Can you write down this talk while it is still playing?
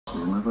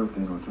my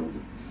birthday, I told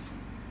you.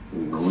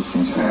 You know, which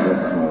one's my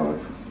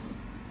life?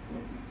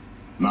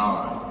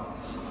 9,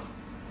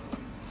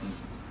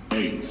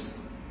 8,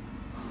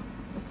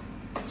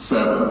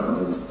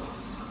 7.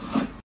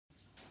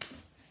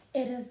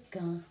 It is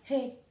gone.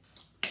 Hey,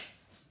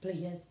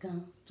 players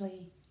gone play.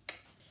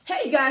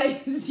 Hey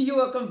guys, you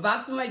welcome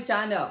back to my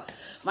channel.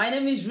 My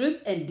name is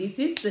Ruth and this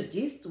is The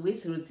Gist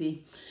with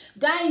Ruthie.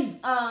 Guys,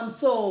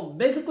 so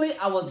basically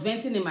I was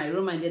venting in my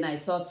room and then I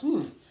thought,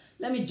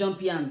 let me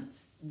jump here and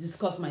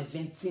discuss my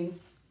venting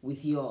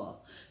with you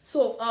all.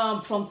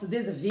 So from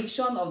today's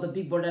eviction of the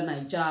Big Brother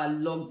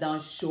Naija lockdown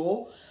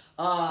show,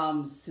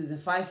 season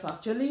 5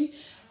 actually,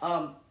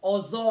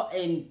 Ozo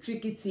and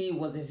Tricky T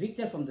was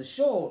evicted from the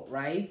show,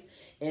 right?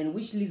 And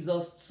which leaves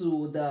us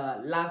to the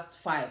last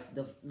 5,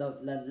 the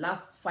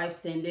last 5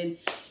 standing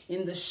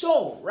in the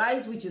show,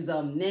 right? Which is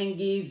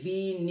Nengi,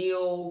 V,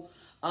 Neo,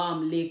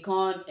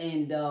 Lekon,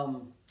 and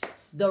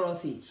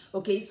Dorothy.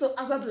 Okay, so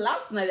as of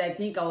last night, I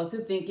think I was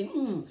still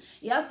thinking,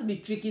 it has to be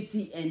Tricky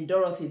T and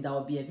Dorothy that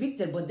will be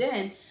evicted. But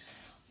then,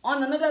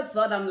 on another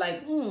thought, I'm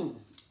like,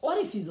 what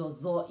if it's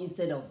Ozo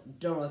instead of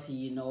Dorothy,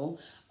 you know?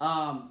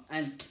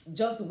 And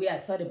just the way I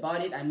thought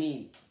about it, I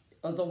mean,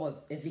 Ozo was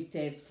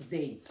evicted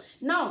today.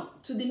 Now,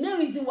 to the main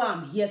reason why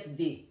I'm here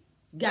today,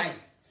 guys.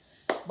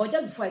 But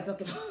just before I talk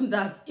about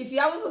that, if you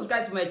haven't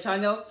subscribed to my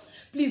channel,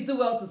 please do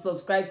well to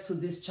subscribe to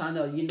this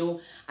channel. You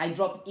know, I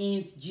drop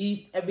hints,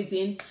 gist,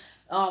 everything.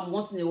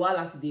 Once in a while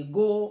as they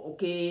go,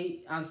 okay,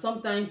 and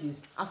sometimes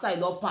it's after I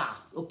don't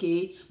pass,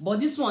 okay.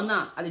 But this one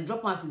now, at the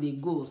drop as they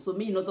go. So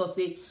me not to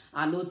say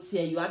I not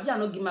tell you. I be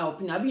not give my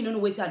opinion. I be don't know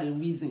what are the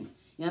reason.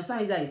 You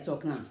understand that I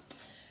talk now.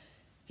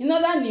 In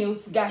other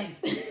news, guys.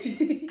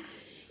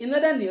 In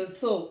other news,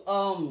 so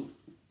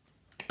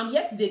I'm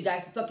here today,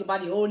 guys, to talk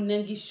about the whole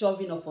Nengi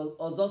shoving of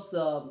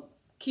Ozo's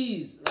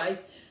keys, right?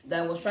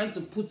 That I was trying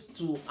to put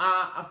to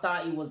her after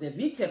he was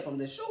evicted from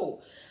the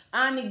show.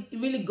 And it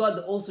really got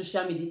the whole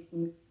social media,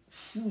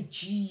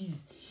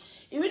 jeez.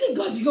 It really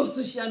got the whole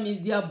social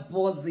media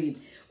buzzing,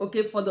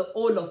 okay, for the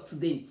whole of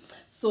today.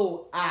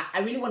 So I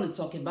really want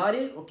to talk about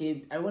it,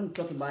 okay. I want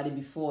to talk about it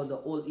before the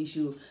whole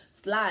issue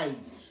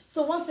slides.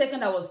 So 1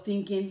 second I was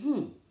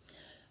thinking,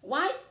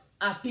 why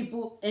are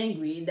people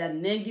angry that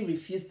Nengi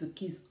refused to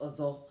kiss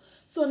Ozo?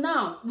 So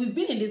now, we've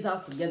been in this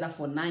house together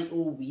for 9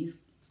 whole weeks.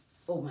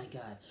 Oh my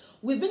God.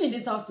 We've been in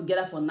this house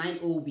together for 9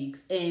 whole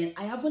weeks and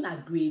I haven't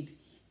agreed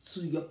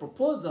to your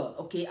proposal,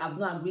 okay? I've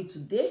not agreed to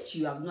date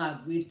you. I've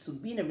not agreed to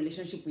be in a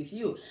relationship with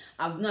you.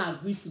 I've not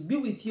agreed to be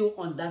with you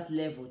on that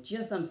level. Do you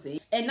understand what I'm saying?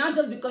 And now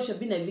just because you've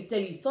been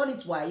evicted, you thought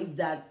it wise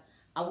that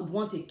I would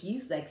want a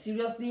kiss? Like,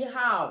 seriously,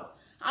 how?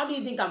 How do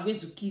you think I'm going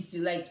to kiss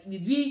you? Like,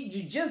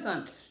 you just,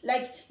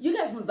 like, you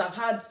guys must have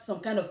had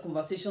some kind of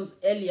conversations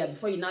earlier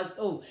before you now,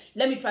 oh,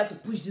 let me try to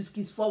push this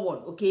kiss forward,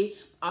 okay?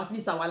 At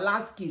least our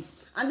last kiss.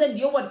 And then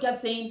the other one kept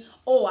saying,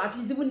 oh, at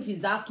least even if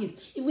it's that kiss,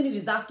 even if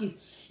it's that kiss.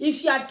 If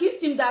she had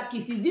kissed him that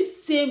kiss, is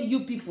this same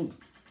you people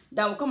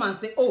that will come and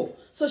say, oh,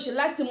 so she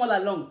liked him all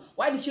along.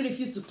 Why did she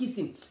refuse to kiss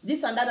him?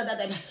 This and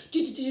that.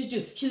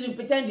 She's been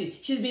pretending.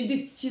 She's been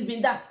this, she's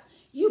been that.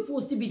 You people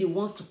will still be the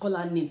ones to call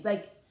her names.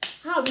 Like,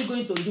 how are we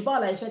going to do?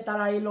 How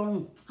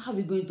are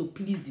we going to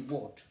please the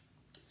world?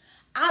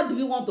 How do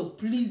we want to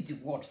please the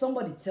world?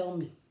 Somebody tell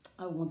me.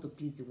 I want to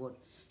please the world.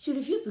 She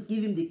refused to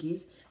give him the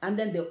kiss, and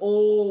then the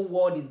whole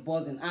world is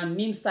buzzing, and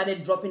memes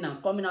started dropping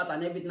and coming out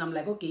and everything. I'm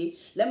like, okay,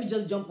 let me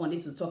just jump on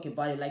this to talk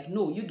about it. Like,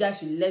 no, you guys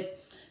should let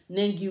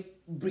Nengi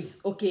breathe,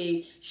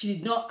 okay? She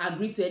did not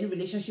agree to any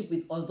relationship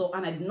with Ozo,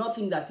 and I did not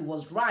think that it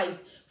was right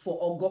for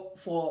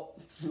Ogo,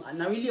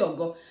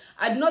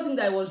 I did not think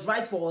that it was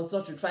right for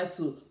Ozo to try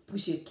to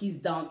push a kiss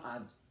down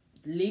her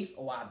lips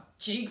or her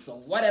cheeks or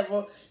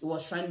whatever it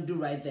was trying to do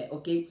right there,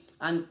 okay?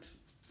 And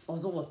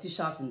Ozo was still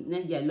shouting,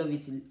 Nengi, I love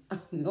it.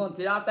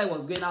 Until after I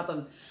was going out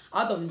of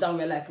the town,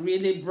 we're like,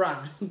 really,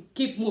 bruh,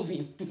 keep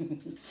moving.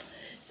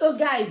 So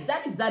guys,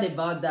 that is that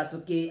about that,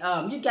 okay?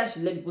 You guys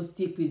should let people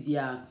stick with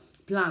their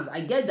plans.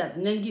 I get that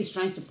Nengi is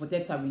trying to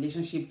protect her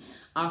relationship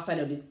outside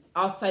of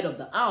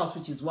the house,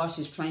 which is why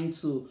she's trying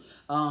to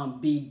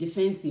be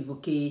defensive,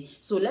 okay?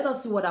 So let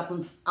us see what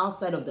happens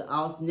outside of the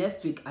house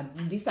next week. At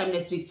this time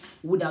next week,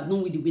 we would have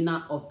known who the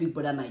winner of Big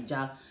Brother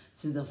Naija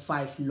season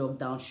 5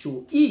 lockdown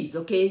show is,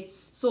 okay?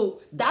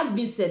 So that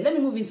being said, let me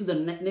move into the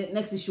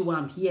next issue where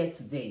I'm here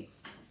today.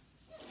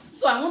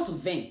 So I want to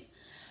vent.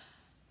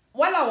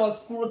 While I was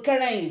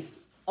carrying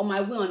on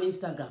my way on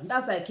Instagram,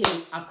 that's how I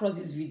came across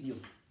this video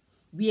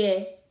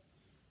where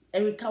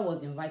Erica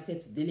was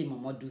invited to Dele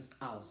Momodu's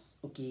house,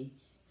 okay,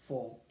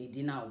 for a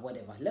dinner or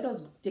whatever. Let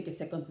us take a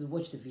second to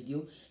watch the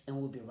video and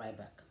we'll be right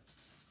back.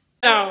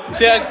 Now,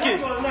 she had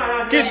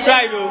kids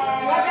cry though.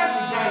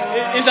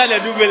 Inside the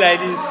duvet like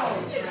this.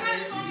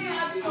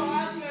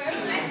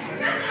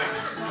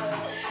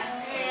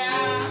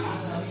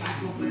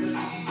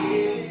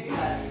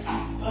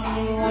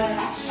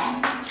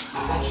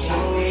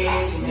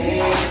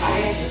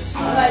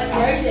 Like,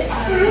 where is it?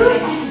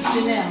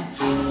 Chanel.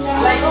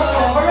 Like,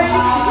 already.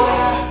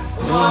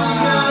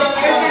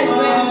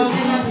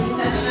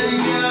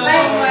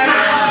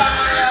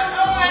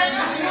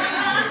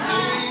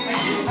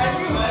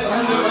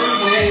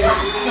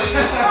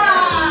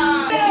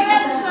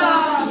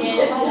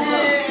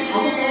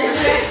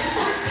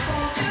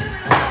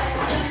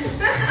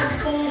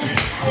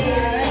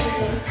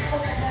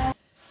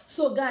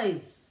 So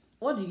guys,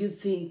 what do you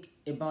think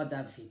about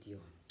that video?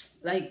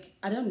 Like,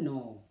 I don't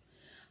know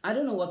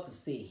what to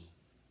say.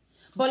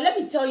 But let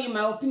me tell you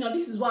my opinion.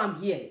 This is why I'm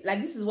here.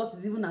 Like, this is what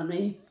is even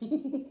annoying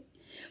me.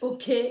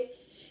 Okay?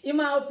 In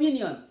my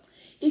opinion,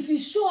 if you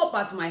show up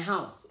at my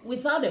house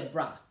without a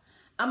bra,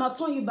 I'm gonna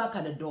turn you back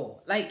at the door.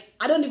 Like,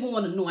 I don't even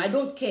want to know. I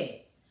don't care.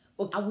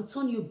 Okay? I will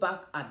turn you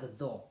back at the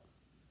door.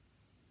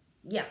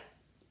 Yeah.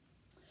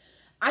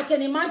 I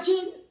can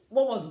imagine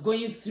what was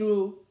going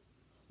through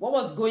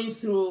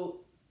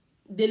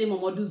Dele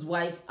Momodu's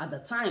wife at the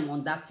time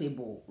on that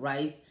table,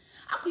 right?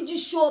 How could you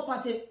show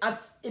up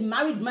at a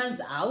married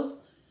man's house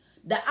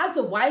that has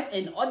a wife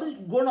and other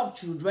grown-up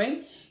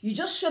children? You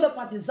just showed up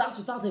at his house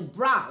without a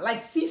bra.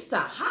 Like, sister,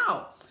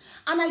 how?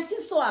 And I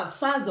still saw our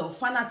fans or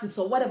fanatics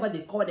or whatever they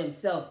call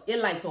themselves,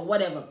 elite or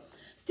whatever,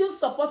 still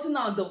supporting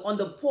her on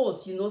the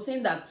post, you know,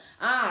 saying that,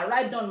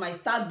 right down my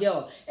star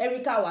girl,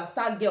 Erica was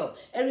star girl,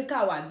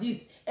 Erica was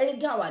this,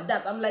 Erica was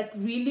that. I'm like,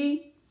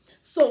 really?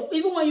 So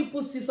even when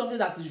you see something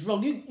that is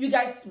wrong, you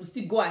guys will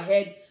still go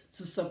ahead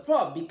to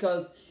support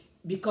because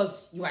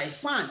you are a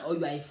fan or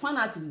you are a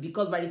fanatic,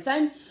 because by the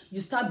time you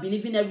start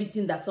believing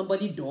everything that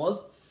somebody does,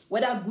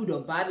 whether good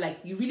or bad, like,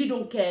 you really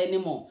don't care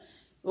anymore.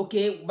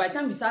 Okay, by the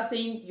time you start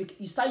saying,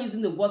 you start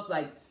using the words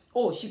like,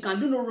 oh, she can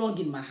do no wrong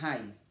in my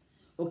eyes.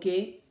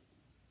 Okay,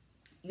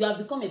 you have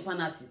become a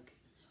fanatic,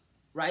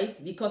 right?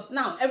 Because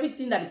now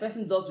everything that the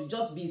person does will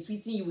just be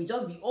sweeting you, will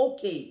just be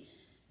okay.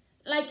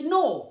 Like,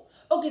 no.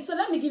 Okay, so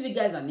let me give you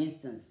guys an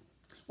instance.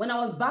 When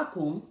I was back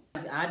home,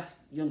 I had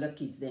younger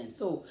kids then.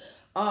 So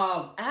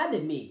I had a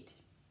maid.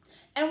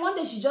 And one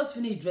day she just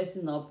finished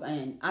dressing up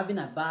and having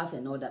a bath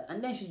and all that.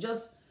 And then she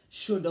just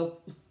showed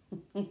up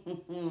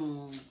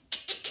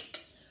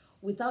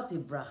without a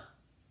bra.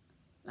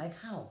 Like,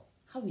 how?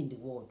 How in the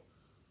world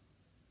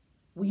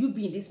will you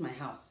be in this my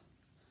house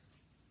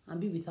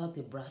and be without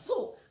a bra?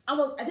 So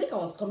I think I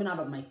was coming out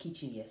of my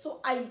kitchen here.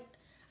 So I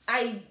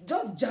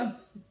just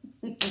jumped.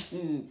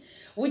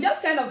 We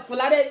just kind of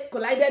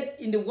collided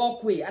in the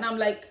walkway, and I'm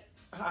like,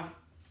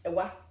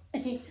 what?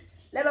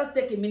 Let us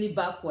take a minute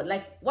backward.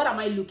 Like, what am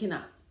I looking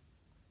at?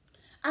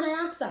 And I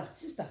asked her,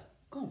 sister,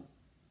 come.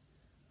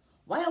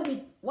 Why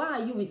are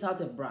you without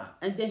a bra?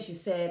 And then she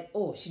said,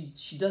 oh,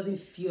 she doesn't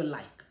feel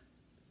like.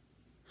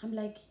 I'm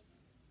like,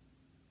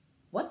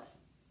 what?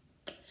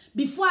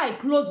 Before I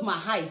close my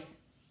eyes,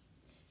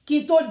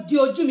 before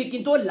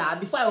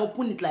I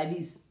open it like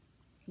this,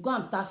 go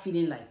and start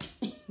feeling like.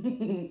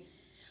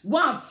 Go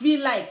and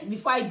feel like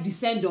before I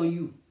descend on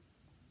you.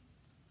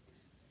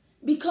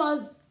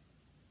 Because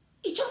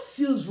it just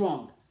feels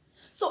wrong.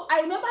 So I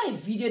remember a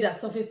video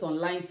that surfaced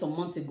online some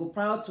months ago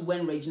prior to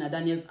when Regina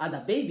Daniels had a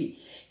baby.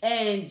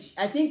 And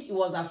I think it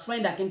was a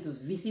friend that came to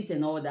visit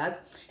and all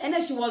that. And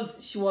then she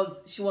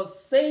was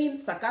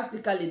saying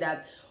sarcastically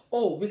that,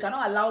 oh, we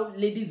cannot allow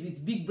ladies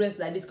with big breasts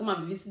like this come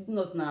and be visiting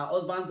us in our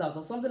husband's house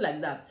or something like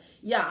that.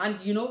 Yeah, and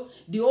you know,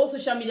 the whole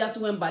social media too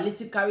went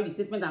ballistic, carried the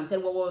statement and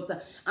said, what,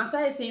 and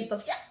started saying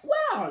stuff. Yeah,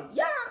 well,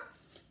 yeah,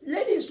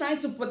 ladies trying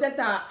to protect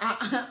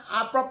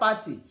our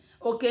property,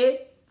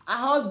 okay, her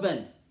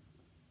husband,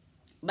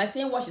 by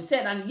saying what she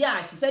said. And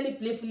yeah, she said it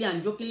playfully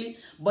and jokingly,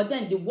 but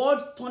then the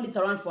world turned it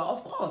around for her.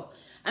 Of course,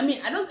 I mean,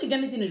 I don't think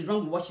anything is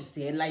wrong with what she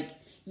said. Like,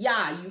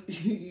 yeah,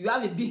 you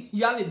have a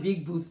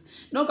big boobs.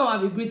 Don't come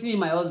and be greeting me in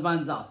my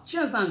husband's house. Do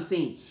you understand what I'm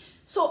saying?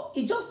 So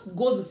it just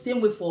goes the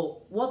same way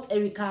for what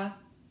Erica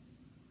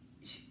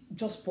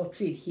just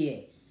portrayed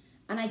here.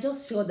 And I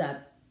just feel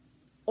that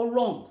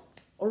wrong.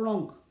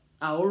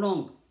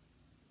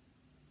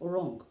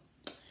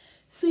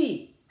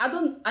 See, I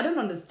don't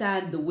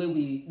understand the way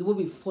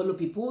we follow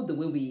people, the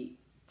way we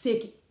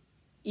take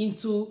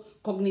into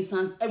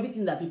cognizance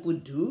everything that people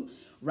do,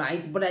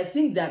 right? But I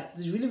think that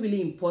it's really,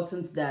 really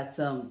important that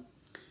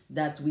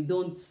that we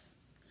don't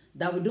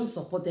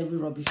support every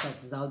rubbish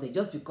that is out there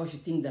just because you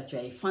think that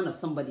you're a fan of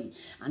somebody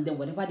and then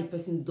whatever the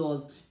person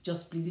does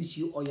just pleases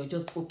you or you're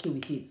just okay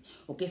with it.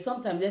 Okay,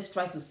 sometimes let's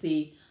try to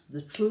say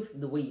the truth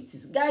the way it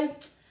is.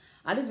 Guys,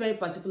 at this very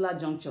particular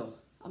juncture,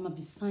 I'm gonna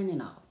be signing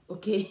out.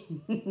 Okay,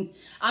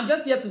 I'm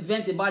just here to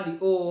vent about the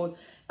old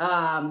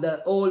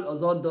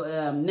Ozo,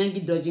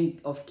 Nengi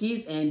dodging of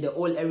keys and the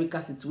old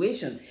Erica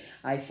situation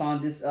I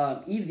found this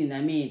evening.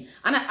 I mean,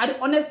 and I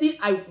honestly,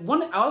 I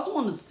also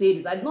want to say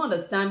this. I don't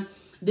understand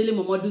Dele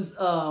Momodu's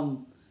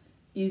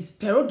his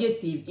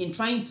prerogative in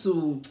trying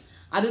to,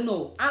 I don't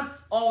know, act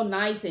all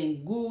nice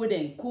and good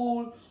and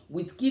cool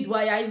with Kid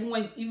Wire,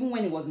 even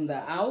when he was in the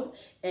house,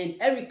 and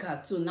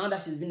Erica too. Now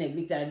that she's been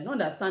evicted, I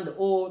don't understand the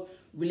whole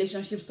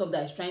relationship stuff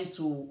that is trying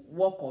to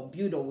work or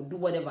build or do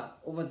whatever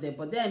over there.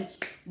 But then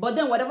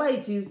whatever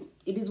it is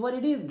what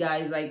it is,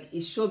 guys. Like,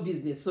 it's show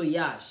business. So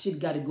yeah, shit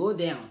gotta go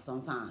down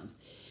sometimes.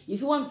 You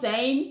feel what I'm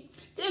saying?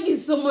 Thank you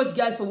so much,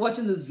 guys, for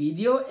watching this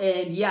video.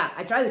 And yeah,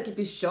 I try to keep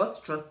it short,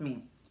 trust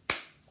me.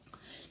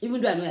 Even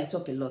though I know I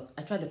talk a lot,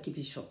 I try to keep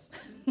it short.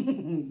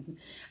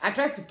 I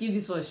try to keep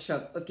this one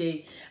short,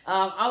 okay?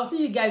 I'll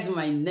see you guys in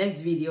my next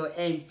video.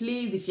 And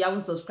please, if you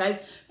haven't subscribed,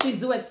 please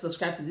do it to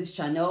subscribe to this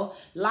channel.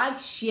 Like,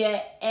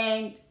 share,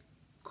 and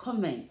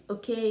comment.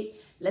 Okay,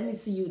 let me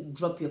see you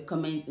drop your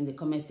comments in the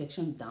comment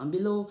section down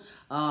below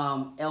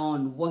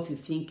on what you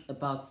think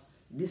about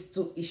these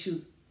two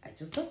issues I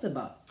just talked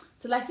about.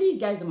 Till I see you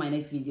guys in my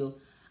next video,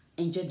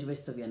 enjoy the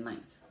rest of your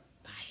night.